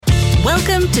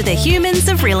Welcome to the Humans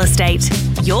of Real Estate,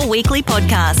 your weekly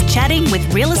podcast chatting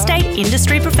with real estate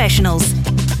industry professionals.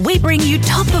 We bring you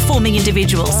top performing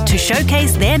individuals to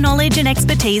showcase their knowledge and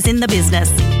expertise in the business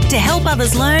to help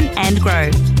others learn and grow.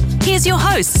 Here's your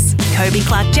hosts, Kobe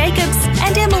Clark-Jacobs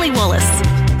and Emily Wallace.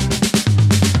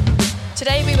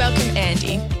 Today we welcome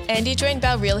Andy. Andy joined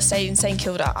Belle Real Estate in St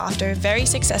Kilda after a very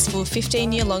successful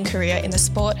 15-year-long career in the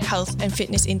sport, health and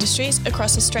fitness industries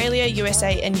across Australia,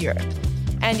 USA and Europe.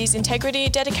 Andy's integrity,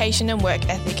 dedication and work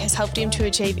ethic has helped him to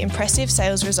achieve impressive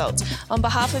sales results on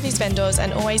behalf of his vendors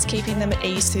and always keeping them at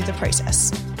ease through the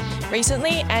process.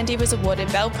 Recently, Andy was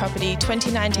awarded Belle Property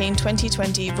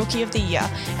 2019-2020 Rookie of the Year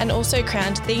and also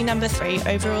crowned the number 3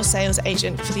 overall sales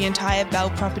agent for the entire Belle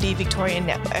Property Victorian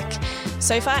network.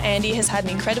 So far, Andy has had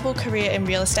an incredible career in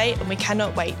real estate and we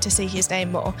cannot wait to see his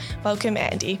name more. Welcome,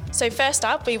 Andy. So first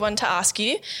up, we want to ask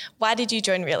you, why did you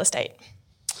join real estate?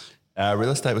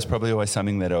 Real estate was probably always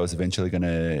something that I was eventually going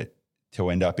to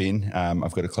end up in.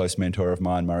 I've got a close mentor of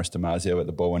mine, Morris Damasio at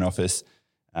the Baldwin office,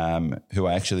 who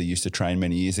I actually used to train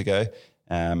many years ago,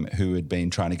 who had been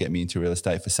trying to get me into real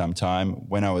estate for some time.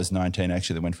 When I was 19, I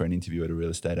actually went for an interview at a real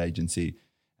estate agency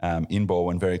in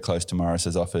Baldwin, very close to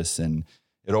Morris's office, and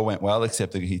it all went well,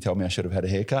 except that he told me I should have had a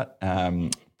haircut.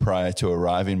 Prior to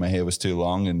arriving, my hair was too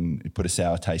long and it put a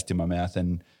sour taste in my mouth,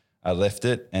 and I left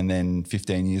it, and then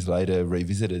 15 years later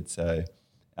revisited. So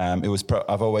it was.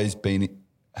 I've always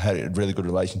had really good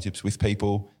relationships with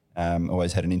people.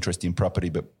 Always had an interest in property,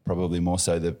 but probably more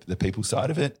so the people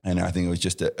side of it. And I think it was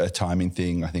just a timing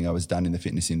thing. I think I was done in the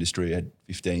fitness industry. I had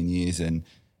 15 years and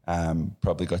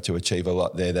probably got to achieve a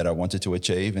lot there that I wanted to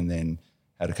achieve, and then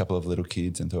had a couple of little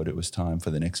kids and thought it was time for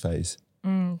the next phase.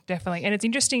 Definitely. And it's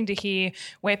interesting to hear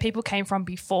where people came from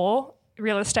before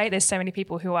real estate. There's so many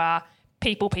people who are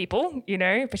people, you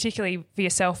know, particularly for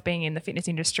yourself being in the fitness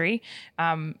industry.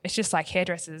 It's just like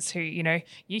hairdressers who, you know,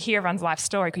 you hear everyone's life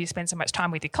story because you spend so much time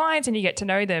with your clients and you get to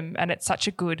know them. And it's such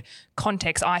a good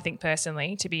context, I think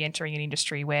personally, to be entering an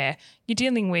industry where you're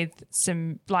dealing with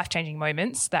some life-changing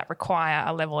moments that require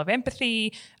a level of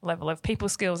empathy, a level of people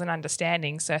skills and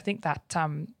understanding. So I think that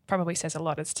probably says a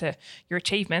lot as to your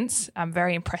achievements.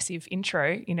 Very impressive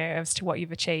intro, you know, as to what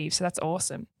you've achieved. So that's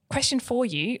awesome. Question for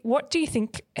you, what do you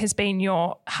think has been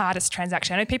your hardest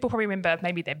transaction? I know people probably remember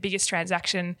maybe their biggest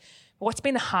transaction, but what's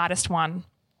been the hardest one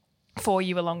for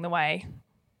you along the way?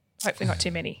 Hopefully not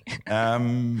too many.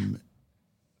 The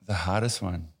hardest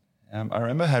one. I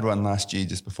remember I had one last year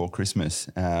just before Christmas,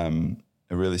 a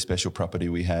really special property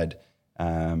we had.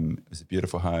 It was a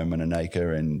beautiful home on an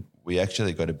acre, and we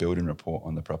actually got a building report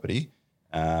on the property.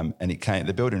 And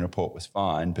the building report was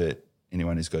fine, but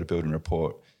anyone who's got a building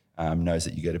report knows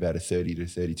that you get about a 30 to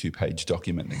 32 page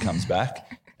document that comes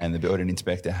back, and the building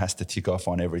inspector has to tick off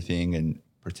on everything and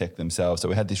protect themselves. So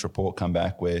we had this report come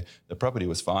back where the property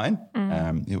was fine.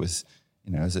 It was,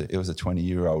 you know, it was a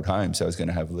 20-year-old home, so it was going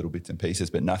to have little bits and pieces,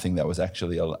 but nothing that was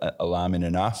actually alarming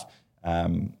enough.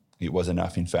 It was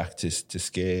enough, in fact, to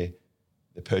scare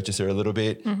the purchaser a little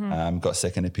bit. Got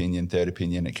second opinion, third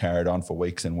opinion. It carried on for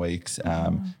weeks and weeks.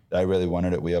 They really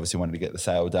wanted it. We obviously wanted to get the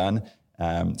sale done.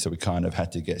 So we kind of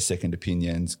had to get second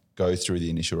opinions, go through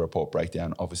the initial report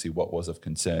breakdown, obviously what was of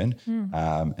concern.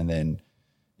 And then,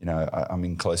 you know, I'm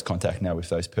in close contact now with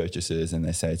those purchasers, and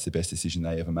they say it's the best decision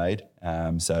they ever made.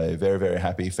 So very, very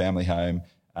happy, family home.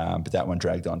 But that one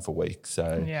dragged on for weeks.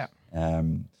 So,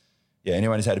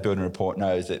 anyone who's had a building report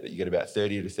knows that you get about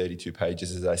 30 to 32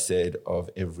 pages, as I said, of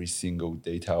every single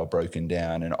detail broken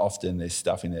down. And often there's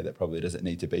stuff in there that probably doesn't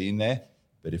need to be in there.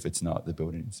 But if it's not, the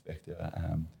building inspector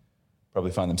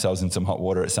probably find themselves in some hot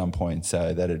water at some point.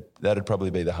 So that'd probably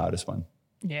be the hardest one.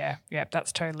 Yeah,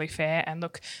 that's totally fair. And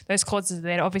look, those clauses are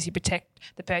there to obviously protect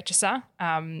the purchaser,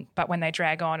 but when they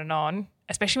drag on,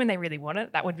 especially when they really want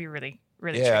it, that would be really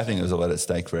tricky. I think there was a lot at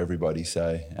stake for everybody.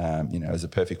 So, you know, it was a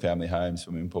perfect family home,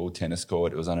 swimming pool, tennis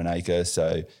court. It was on an acre.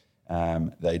 So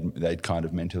they'd kind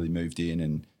of mentally moved in,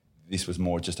 and this was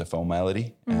more just a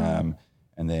formality. And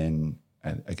then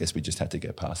I guess we just had to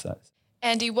get past that.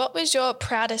 Andy, what was your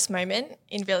proudest moment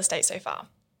in real estate so far?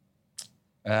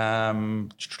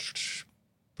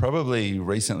 Probably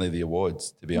recently the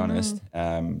awards, to be honest.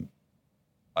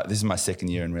 This is my second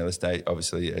year in real estate,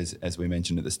 obviously, as we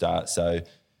mentioned at the start. So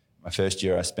my first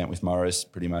year I spent with Morris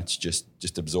pretty much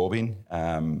just absorbing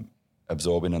and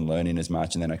learning as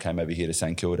much. And then I came over here to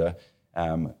St Kilda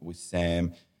with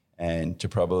Sam, and to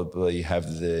probably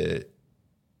have the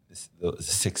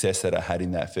success that I had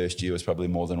in that first year was probably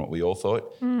more than what we all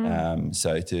thought.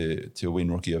 So to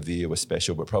win Rookie of the Year was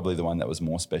special, but probably the one that was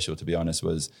more special, to be honest,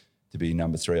 was to be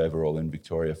number 3 overall in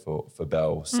Victoria for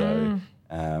Belle. So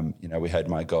We had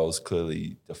my goals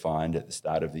clearly defined at the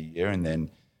start of the year, and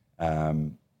then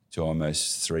to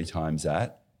almost 3 times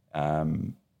that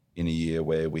in a year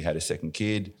where we had a second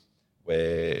kid,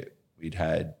 where we'd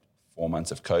had 4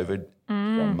 months of COVID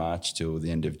from March till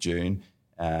the end of June.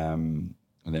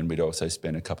 And then we'd also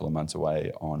spent a couple of months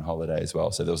away on holiday as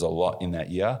well. So there was a lot in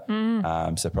that year.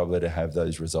 So probably to have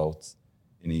those results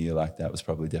in a year like that was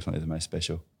probably definitely the most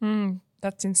special.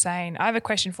 That's insane. I have a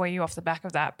question for you off the back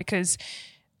of that because,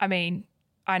 I mean,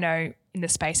 I know in the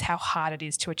space how hard it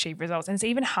is to achieve results, and it's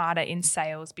even harder in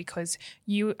sales because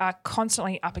you are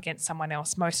constantly up against someone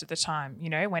else most of the time. You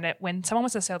know, when someone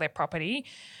wants to sell their property,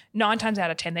 9 times out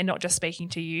of 10, they're not just speaking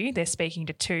to you, they're speaking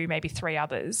to 2, maybe 3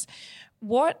 others.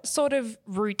 What sort of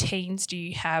routines do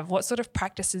you have? What sort of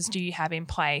practices do you have in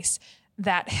place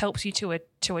that helps you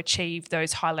to achieve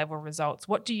those high-level results?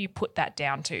 What do you put that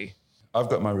down to? I've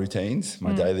got my routines,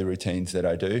 my daily routines that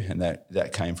I do, and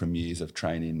that came from years of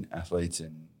training athletes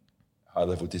and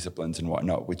high-level disciplines and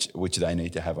whatnot, which they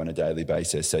need to have on a daily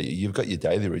basis. So you've got your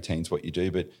daily routines, what you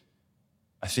do, but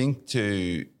I think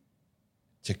to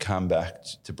come back,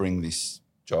 to bring this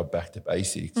job back to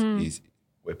basics is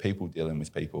we're people dealing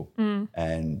with people.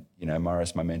 And,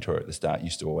 Morris, my mentor at the start,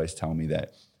 used to always tell me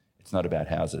that it's not about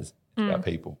houses. It's about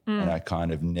people. And I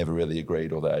kind of never really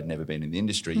agreed, although I'd never been in the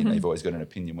industry. You've always got an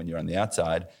opinion when you're on the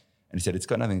outside. And he said, it's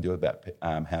got nothing to do about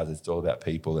houses. It's all about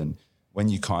people. And when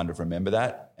you kind of remember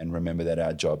that and remember that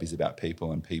our job is about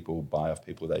people and people buy off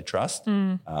people they trust,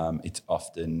 it's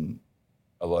often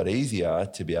a lot easier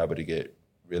to be able to get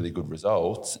really good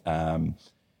results. And,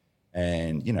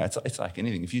 it's like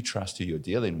anything. If you trust who you're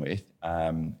dealing with,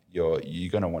 you're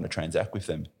going to want to transact with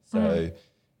them. So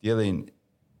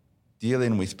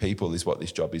dealing with people is what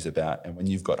this job is about. And when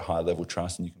you've got high-level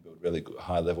trust and you can build really good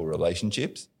high-level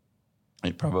relationships,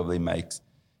 it probably makes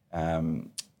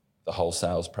the whole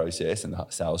sales process and the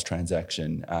sales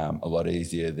transaction a lot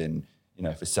easier than,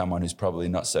 for someone who's probably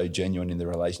not so genuine in the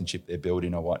relationship they're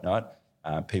building or whatnot.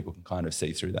 People can kind of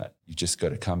see through that. You've just got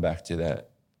to come back to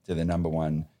the number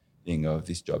one thing of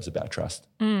this job's about trust.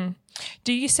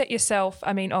 Do you set yourself,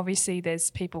 I mean, obviously there's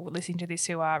people listening to this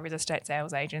who are real estate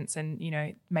sales agents and,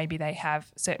 maybe they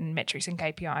have certain metrics and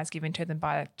KPIs given to them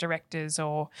by directors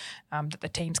or that the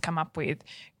teams come up with.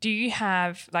 Do you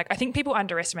have, I think people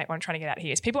underestimate what I'm trying to get at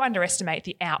here is people underestimate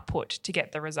the output to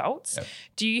get the results. Yep.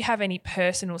 Do you have any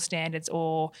personal standards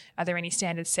or are there any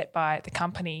standards set by the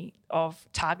company of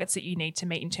targets that you need to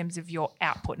meet in terms of your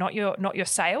output, not your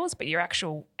sales, but your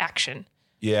actual action?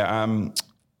 Yeah,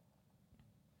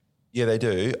 they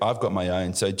do. I've got my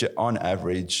own. So on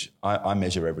average, I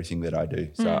measure everything that I do.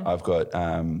 So I've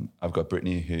got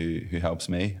Brittany who helps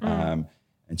me, and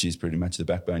she's pretty much the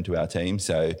backbone to our team.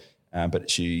 So,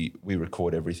 but we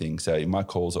record everything. So my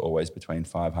calls are always between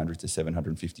 500 to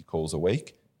 750 calls a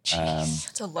week. Jeez,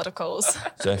 that's a lot of calls.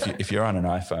 So if you're on an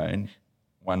iPhone,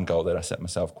 one goal that I set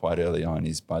myself quite early on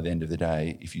is by the end of the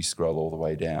day, if you scroll all the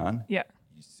way down, you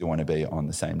still want to be on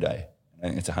the same day. I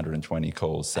think it's 120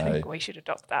 calls. So I think we should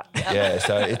adopt that. Yeah,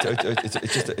 so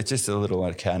it's just a little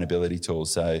accountability tool.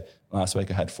 So last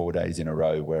week I had 4 days in a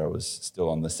row where I was still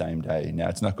on the same day. Now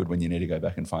it's not good when you need to go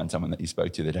back and find someone that you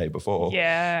spoke to the day before.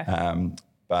 Yeah.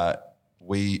 But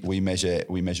we measure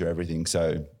everything.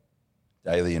 So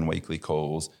daily and weekly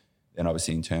calls. Then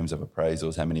obviously in terms of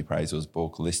appraisals, how many appraisals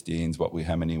booked, listings,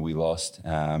 how many we lost.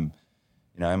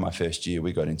 In my first year,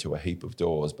 we got into a heap of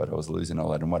doors, but I was losing a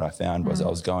lot. And what I found was I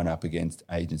was going up against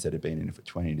agents that had been in it for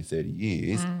 20 to 30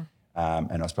 years.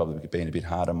 And I was probably being a bit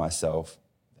hard on myself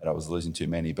that I was losing too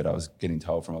many, but I was getting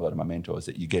told from a lot of my mentors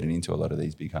that you're getting into a lot of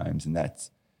these big homes. And that's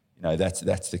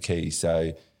the key.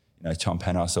 So, Tom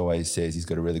Panos always says, he's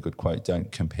got a really good quote,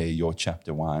 don't compare your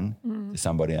chapter 1 to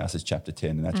somebody else's chapter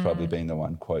 10. And that's probably been the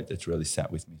one quote that's really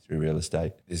sat with me through real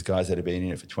estate. There's guys that have been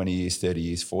in it for 20 years, 30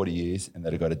 years, 40 years, and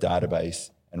that have got a database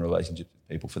and relationships with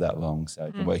people for that long. So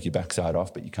you can work your backside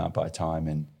off, but you can't buy time.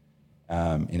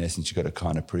 And in essence, you've got to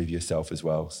kind of prove yourself as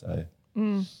well. So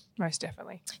most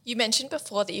definitely. You mentioned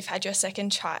before that you've had your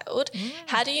second child.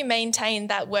 How do you maintain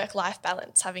that work-life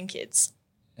balance having kids?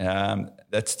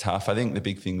 That's tough. I think the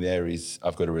big thing there is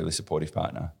I've got a really supportive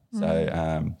partner.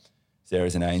 So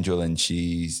Sarah's an angel and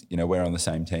she's, we're on the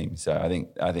same team. So I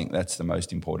think that's the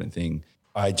most important thing.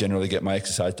 I generally get my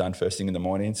exercise done first thing in the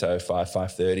morning. So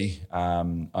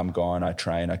 5:30, I'm gone, I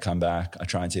train, I come back. I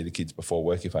try and see the kids before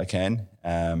work if I can.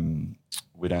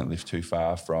 We don't live too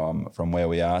far from where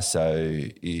we are. So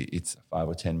it's a 5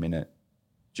 or 10 minute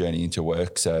journey into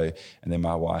work. So, and then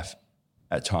my wife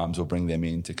at times will bring them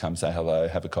in to come say hello,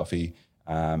 have a coffee.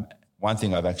 One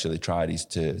thing I've actually tried is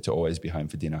to always be home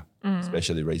for dinner,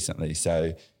 especially recently.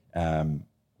 So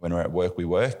when we're at work, we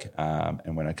work.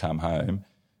 And when I come home,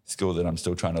 skill that I'm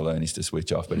still trying to learn is to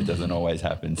switch off, but it doesn't always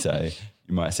happen. So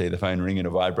you might see the phone ringing or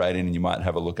vibrating and you might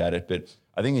have a look at it. But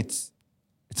I think it's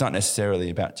not necessarily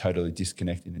about totally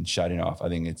disconnecting and shutting off. I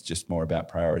think it's just more about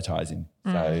prioritising.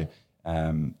 So,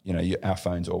 our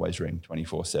phones always ring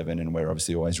 24/7 and we're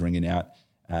obviously always ringing out.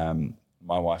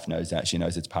 My wife knows that. She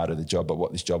knows it's part of the job, but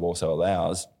what this job also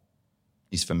allows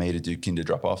is for me to do kinder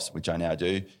drop-offs, which I now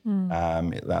do.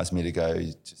 It allows me to go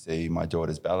to see my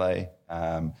daughter's ballet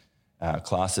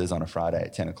classes on a Friday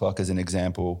at 10 o'clock as an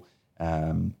example.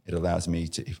 It allows me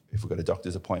to, if we've got a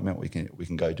doctor's appointment, we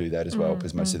can go do that as well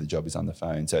because most of the job is on the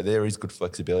phone. So there is good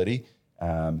flexibility,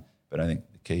 but I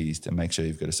think the key is to make sure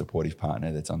you've got a supportive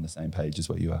partner that's on the same page as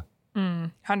what you are.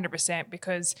 100%,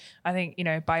 because I think,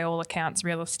 by all accounts,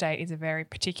 real estate is a very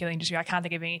particular industry. I can't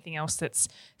think of anything else that's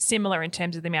similar in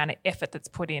terms of the amount of effort that's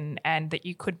put in and that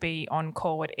you could be on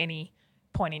call at any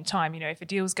point in time. If a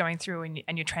deal's going through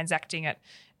and you're transacting it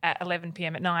at 11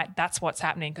 p.m. at night, that's what's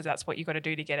happening because that's what you've got to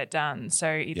do to get it done. So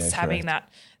it's having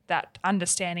that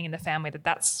understanding in the family that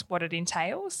that's what it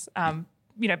entails.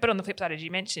 But on the flip side, as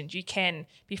you mentioned, you can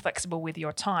be flexible with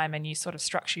your time and you sort of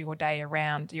structure your day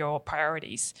around your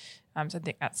priorities. So I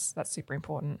think that's super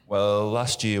important. Well,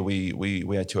 last year we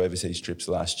had 2 overseas trips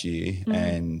last year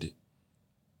and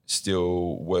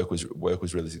still work was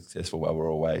really successful while we were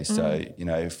away. So,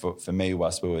 for me,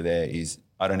 whilst we were there is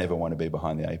I don't ever want to be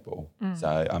behind the 8 ball.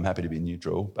 So I'm happy to be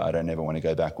neutral, but I don't ever want to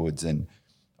go backwards. And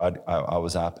I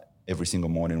was up every single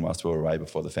morning whilst we were away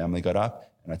before the family got up,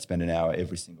 and I'd spend an hour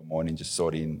every single morning just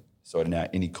sorting out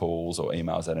any calls or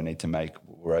emails that I need to make.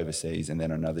 We're overseas and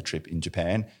then another trip in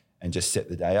Japan and just set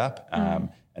the day up.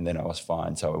 And then I was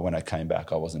fine. So when I came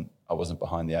back, I wasn't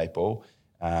behind the 8 ball.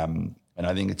 And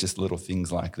I think it's just little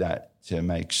things like that to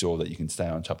make sure that you can stay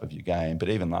on top of your game. But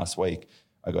even last week,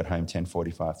 I got home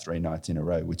 10:45 3 nights in a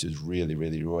row, which is really,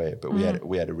 really rare. But we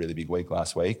had a really big week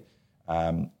last week.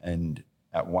 And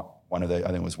at one of the, I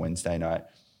think it was Wednesday night,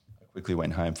 I quickly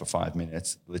went home for 5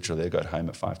 minutes. Literally, I got home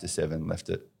at 5 to 7, left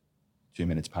at 2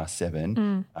 minutes past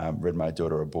 7, read my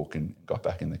daughter a book and got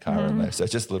back in the car and left. So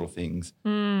it's just little things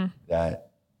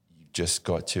that you've just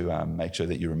got to make sure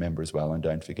that you remember as well and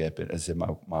don't forget. But as I said,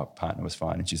 my partner was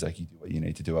fine and she's like, you do what you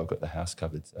need to do. I've got the house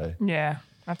covered. So yeah,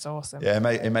 that's awesome. Yeah,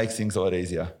 it makes things a lot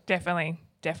easier. Definitely.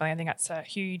 I think that's a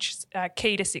huge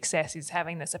key to success is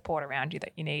having the support around you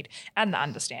that you need and the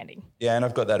understanding. Yeah, and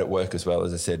I've got that at work as well.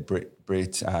 As I said,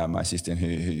 Brit, my assistant,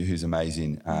 who's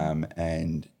amazing,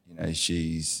 and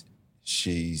she's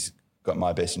got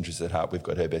my best interest at heart. We've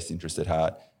got her best interest at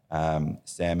heart.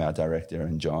 Sam, our director,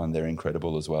 and John, they're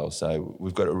incredible as well. So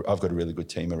I've got a really good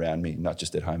team around me, not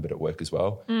just at home but at work as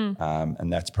well.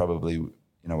 And that's probably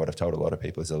what I've told a lot of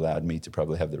people has allowed me to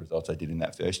probably have the results I did in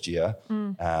that first year.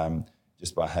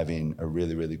 Just by having a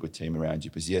really, really good team around you.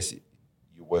 Because yes,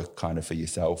 you work kind of for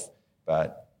yourself,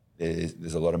 but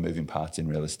there's a lot of moving parts in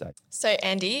real estate. So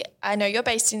Andy, I know you're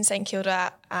based in St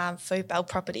Kilda for Belle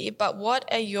Property, but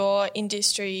what are your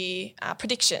industry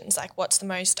predictions? Like what's the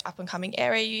most up and coming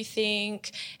area you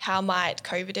think? How might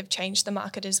COVID have changed the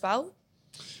market as well?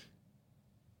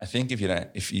 I think if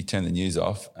you turn the news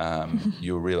off,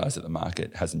 you'll realise that the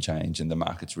market hasn't changed and the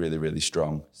market's really, really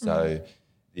strong. So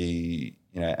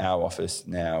our office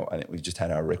now, I think we've just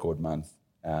had our record month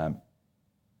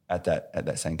at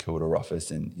that St Kilda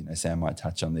office, and Sam might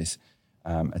touch on this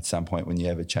at some point when you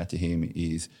ever chat to him.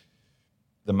 Is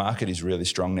the market is really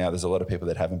strong now. There's a lot of people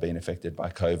that haven't been affected by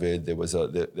COVID. There was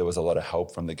a lot of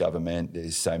help from the government.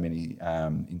 There's so many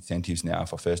incentives now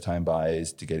for first home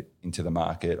buyers to get into the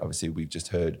market. Obviously, we've just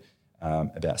heard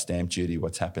about stamp duty,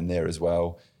 what's happened there as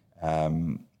well.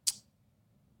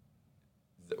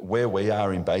 Where we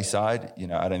are in Bayside,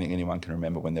 I don't think anyone can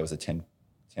remember when there was a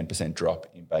 10% drop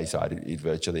in Bayside. It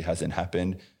virtually hasn't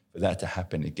happened. For that to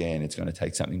happen again, it's going to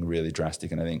take something really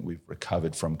drastic. And I think we've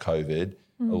recovered from COVID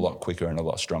a lot quicker and a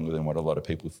lot stronger than what a lot of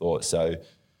people thought. So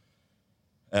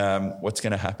what's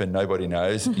going to happen, nobody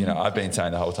knows. I've been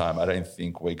saying the whole time, I don't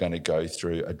think we're going to go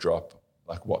through a drop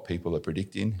like what people are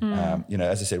predicting.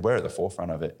 As I said, we're at the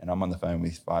forefront of it, and I'm on the phone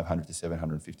with 500 to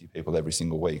 750 people every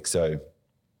single week. So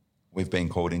we've been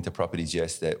called into properties,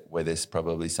 yes, where there's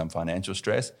probably some financial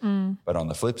stress. But on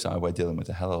the flip side, we're dealing with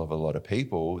a hell of a lot of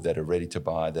people that are ready to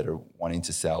buy, that are wanting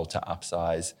to sell, to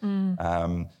upsize.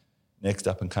 Next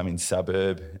up and coming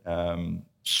suburb,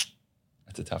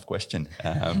 that's a tough question.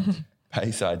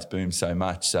 Bayside's boomed so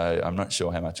much, so I'm not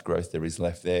sure how much growth there is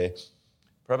left there.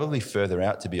 Probably further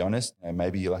out, to be honest.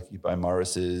 Maybe like your Bo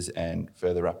Morris's and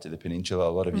further up to the peninsula.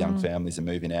 A lot of young families are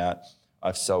moving out.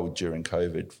 I've sold during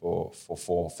COVID for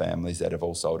 4 families that have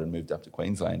all sold and moved up to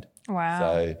Queensland. Wow.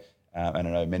 So And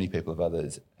I know many people of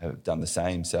others have done the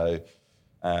same. So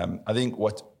I think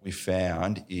what we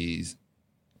found is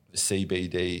the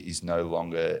CBD is no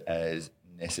longer as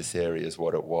necessary as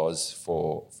what it was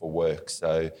for work.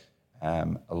 So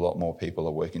a lot more people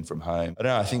are working from home. I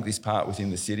don't know, I think this part within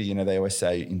the city, they always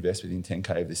say invest within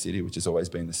 10K of the city, which has always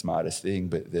been the smartest thing,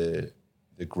 but the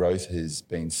growth has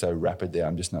been so rapid there.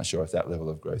 I'm just not sure if that level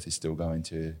of growth is still going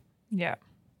to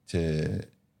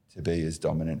be as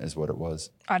dominant as what it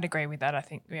was. I'd agree with that. I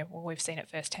think we've seen it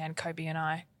firsthand, Kobe and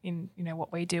I, in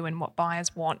what we do and what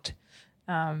buyers want.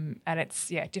 And it's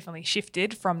definitely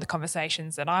shifted from the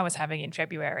conversations that I was having in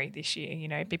February this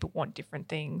year. People want different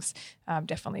things,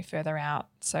 definitely further out.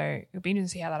 So it'll be interesting to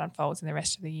see how that unfolds in the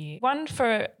rest of the year. One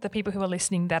for the people who are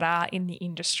listening that are in the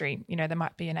industry, there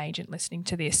might be an agent listening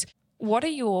to this. What are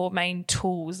your main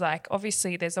tools? Like,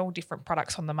 obviously there's all different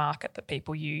products on the market that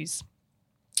people use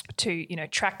to,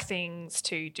 track things,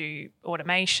 to do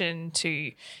automation,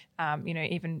 to,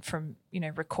 even from,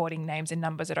 recording names and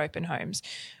numbers at open homes.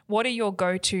 What are your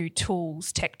go-to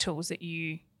tools, tech tools that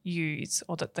you use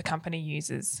or that the company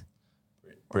uses?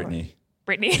 Brittany.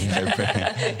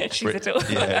 Yeah, she's a tool.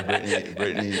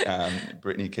 Yeah,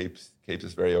 Brittany keeps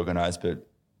us very organised, but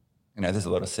there's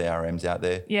a lot of CRMs out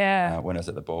there. Yeah. When I was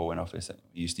at the Baldwin office,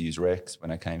 we used to use Rex.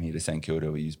 When I came here to St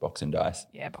Kilda, we used Box and Dice.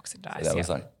 Yeah, Box and Dice. So that was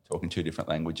like talking two different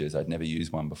languages. I'd never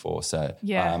used one before. So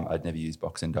I'd never used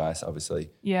Box and Dice,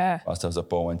 obviously, whilst I was at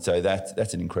Baldwin. So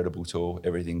that's an incredible tool.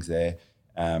 Everything's there.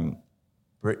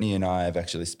 Brittany and I have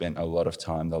actually spent a lot of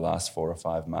time the last 4 or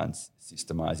 5 months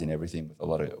systemising everything with a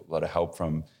lot of help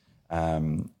from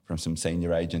some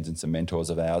senior agents and some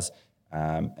mentors of ours.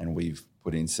 And we've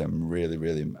put in some really,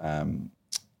 really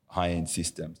high-end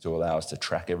systems to allow us to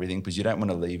track everything, because you don't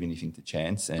want to leave anything to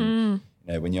chance. And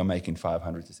when you're making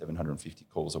 500 to 750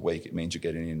 calls a week, it means you're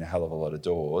getting in a hell of a lot of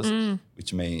doors,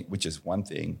 which is one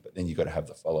thing, but then you've got to have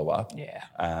the follow-up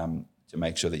to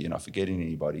make sure that you're not forgetting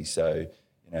anybody. So,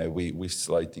 we've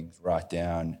slowed things right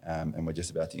down, and we're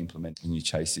just about to implement a new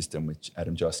chase system, which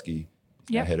Adam Joski,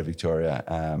 our head of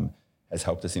Victoria, has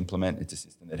helped us implement. It's a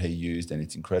system that he used and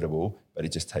it's incredible, but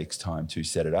it just takes time to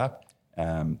set it up,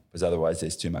 because otherwise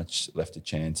there's too much left to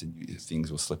chance and things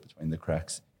will slip between the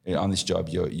cracks. On this job,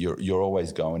 you're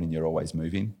always going and you're always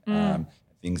moving.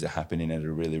 Things are happening at a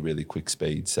really, really quick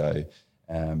speed. So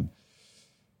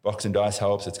Box and Dice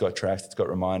helps. It's got tracks, it's got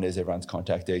reminders, everyone's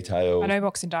contact details. I know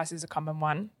Box and Dice is a common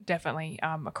one, definitely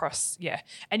across,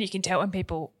 And you can tell when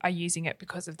people are using it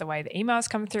because of the way the emails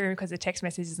come through, because of text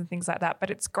messages and things like that. But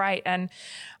it's great. And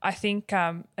I think,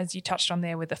 as you touched on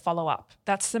there with the follow-up,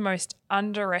 that's the most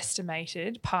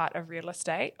underestimated part of real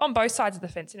estate on both sides of the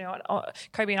fence.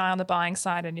 Kobe and I on the buying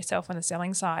side and yourself on the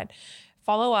selling side.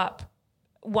 Follow-up,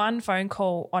 one phone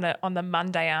call on the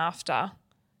Monday after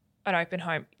an open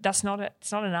home, it's not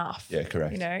enough. Yeah,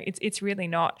 correct. It's really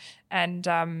not.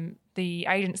 And the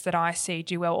agents that I see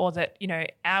do well, or that,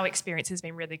 our experience has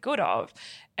been really good of,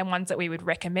 and ones that we would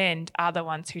recommend are the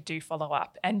ones who do follow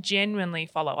up and genuinely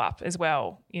follow up as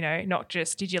well. Not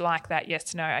just, did you like that?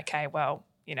 Yes, no, okay, well,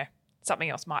 something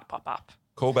else might pop up.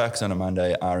 Callbacks on a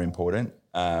Monday are important.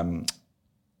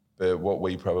 But what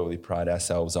we probably pride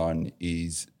ourselves on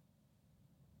is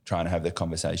trying to have the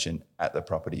conversation at the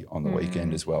property on the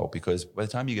weekend as well, because by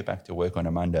the time you get back to work on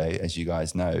a Monday, as you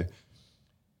guys know,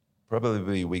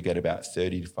 probably we get about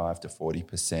 35 to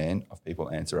 40% of people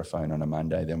answer a phone on a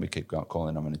Monday. Then we keep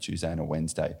calling them on a Tuesday and a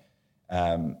Wednesday.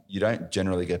 You don't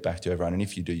generally get back to everyone, and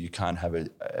if you do, you can't have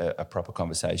a proper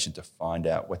conversation to find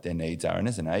out what their needs are. And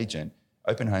as an agent,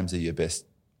 open homes are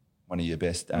one of your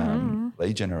best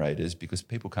lead generators, because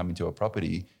people come into a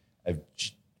property have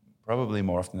probably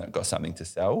more often got something to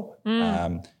sell.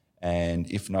 And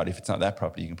if it's not that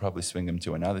property, you can probably swing them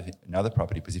to another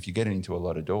property, because if you're getting into a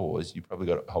lot of doors, you probably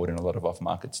got to hold in a lot of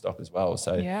off-market stock as well.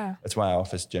 So that's why our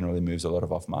office generally moves a lot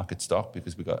of off-market stock,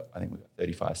 because we've got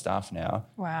 35 staff now.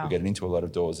 Wow. We're getting into a lot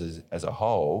of doors as a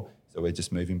whole. So we're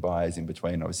just moving buyers in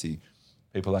between, obviously,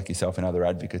 people like yourself and other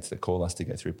advocates that call us to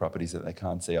go through properties that they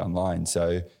can't see online.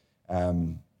 So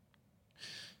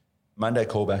Monday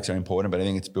callbacks are important, but I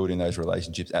think it's building those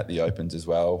relationships at the opens as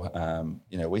well.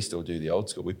 We still do the old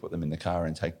school. We put them in the car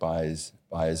and take buyers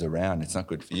around. It's not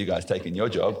good for you guys taking your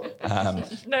job,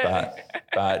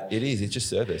 but it is. It's just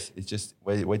service. It's just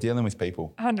we're dealing with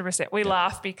people. 100%. We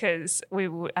laugh because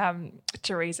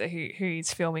Teresa,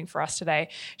 who's filming for us today,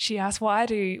 she asked,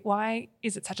 why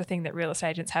is it such a thing that real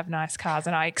estate agents have nice cars?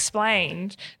 And I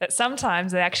explained that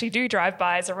sometimes they actually do drive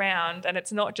buyers around, and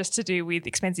it's not just to do with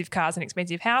expensive cars and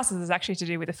expensive houses. It's actually to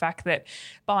do with the fact that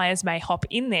buyers may hop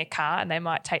in their car and they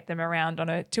might take them around on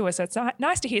a tour. So it's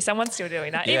nice to hear someone still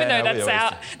doing that, even though that's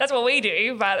That's what we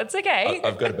do, but it's okay.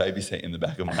 I've got a baby seat in the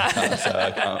back of my car, so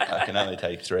I can only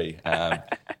take 3.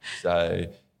 So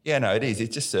yeah, no, it is.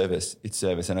 It's just service. It's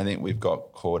service, and I think we've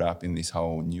got caught up in this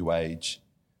whole new age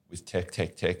with tech,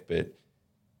 but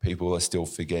people are still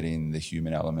forgetting the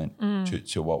human element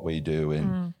to what we do.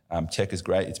 And tech is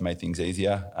great. It's made things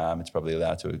easier. It's probably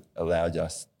allowed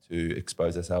us to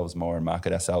expose ourselves more and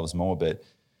market ourselves more. But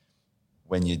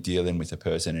when you're dealing with a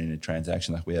person in a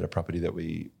transaction, like we had a property that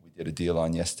we did a deal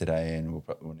on yesterday, and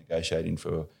we're negotiating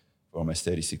for almost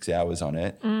 36 hours on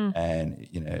it. And,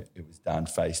 it was done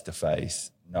face to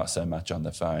face, not so much on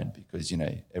the phone, because,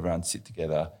 everyone sit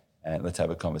together and let's have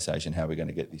a conversation. How are we going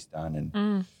to get this done?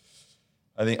 And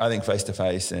I think face to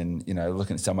face and,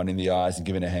 looking at someone in the eyes and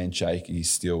giving a handshake is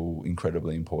still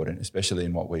incredibly important, especially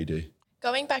in what we do.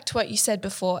 Going back to what you said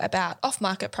before about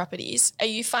off-market properties, are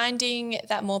you finding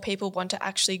that more people want to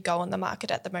actually go on the market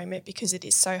at the moment because it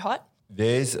is so hot?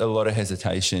 There's a lot of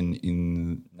hesitation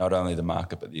in not only the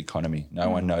market but the economy. No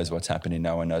one knows what's happening.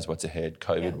 No one knows what's ahead.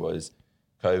 COVID was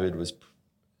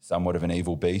somewhat of an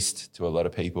evil beast to a lot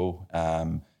of people.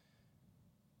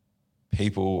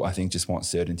 People, I think, just want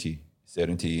certainty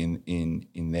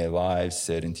in their lives,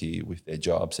 certainty with their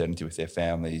job, certainty with their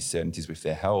families, certainties with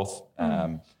their health.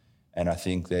 And I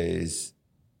think there's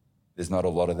not a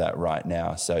lot of that right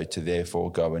now. So to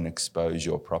therefore go and expose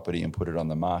your property and put it on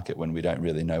the market when we don't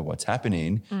really know what's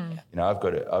happening, I've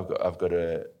got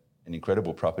an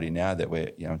incredible property now that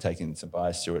I'm taking some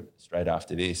buyers through it straight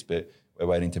after this, but we're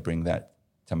waiting to bring that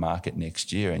to market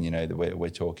next year. And we're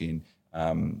talking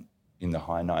in the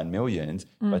high 9 millions,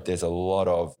 but there's a lot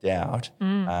of doubt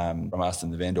from us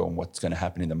and the vendor on what's going to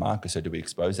happen in the market. So do we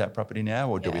expose that property now,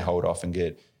 or do we hold off and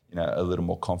get a little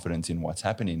more confidence in what's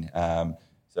happening?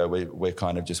 So we're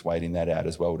kind of just waiting that out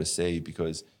as well to see,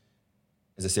 because,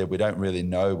 as I said, we don't really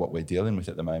know what we're dealing with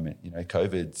at the moment.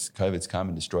 COVID's come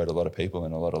and destroyed a lot of people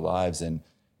and a lot of lives, and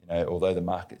although the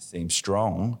market seems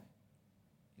strong,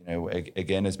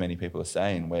 again, as many people are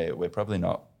saying, we're probably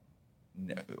not.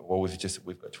 Well,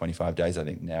 we've got 25 days, I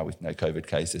think, now with no COVID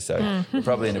cases, so we're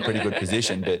probably in a pretty good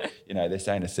position. But they're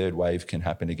saying a third wave can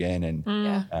happen again, and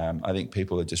I think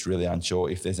people are just really unsure.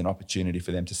 If there's an opportunity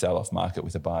for them to sell off market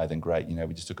with a buyer, then great.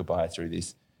 We just took a buyer through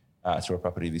a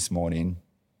property this morning,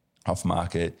 off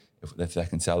market. If they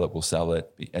can sell it, we'll sell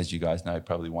it. As you guys know,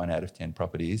 probably 1 out of 10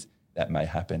 properties that may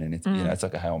happen, and it's it's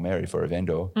like a Hail Mary for a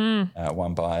vendor.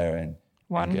 One buyer and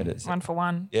get it. 1 for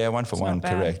 1. Yeah, 1 for 1.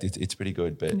 Correct. It's pretty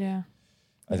good, but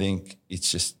I think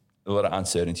it's just a lot of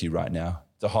uncertainty right now.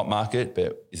 It's a hot market,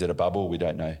 but is it a bubble? We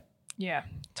don't know. Yeah,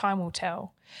 time will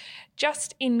tell.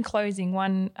 Just in closing,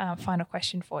 one final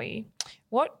question for you.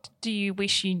 What do you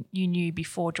wish you knew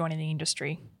before joining the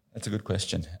industry? That's a good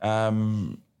question.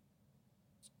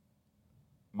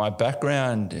 My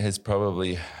background has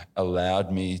probably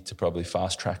allowed me to probably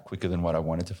fast track quicker than what I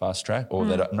wanted to fast track, or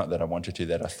not that I wanted to,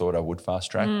 that I thought I would fast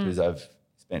track, because I've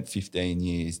spent 15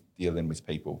 years dealing with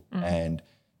people, and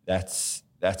that's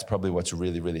probably what's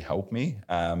really, really helped me.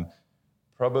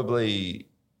 Probably,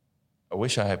 I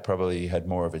wish I had probably had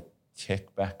more of a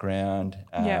tech background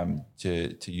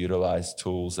to utilise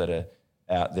tools that are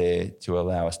out there to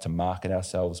allow us to market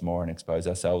ourselves more and expose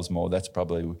ourselves more. That's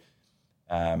probably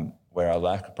where I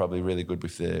lack. Probably really good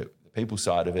with the people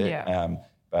side of it,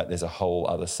 but there's a whole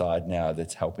other side now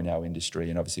that's helping our industry,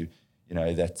 and obviously,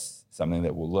 that's something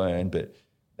that we'll learn, but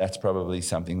that's probably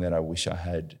something that I wish I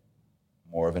had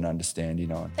more of an understanding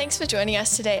on. Thanks for joining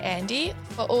us today, Andy.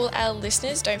 For all our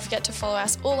listeners, don't forget to follow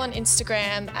us all on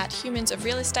Instagram at Humans of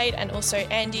Real Estate, and also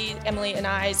Andy, Emily and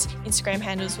I's Instagram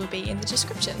handles will be in the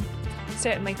description.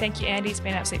 Certainly. Thank you, Andy. It's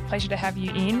been an absolute pleasure to have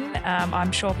you in.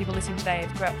 I'm sure people listening today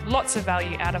have got lots of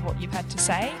value out of what you've had to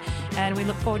say, and we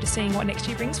look forward to seeing what next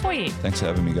year brings for you. Thanks for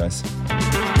having me, guys.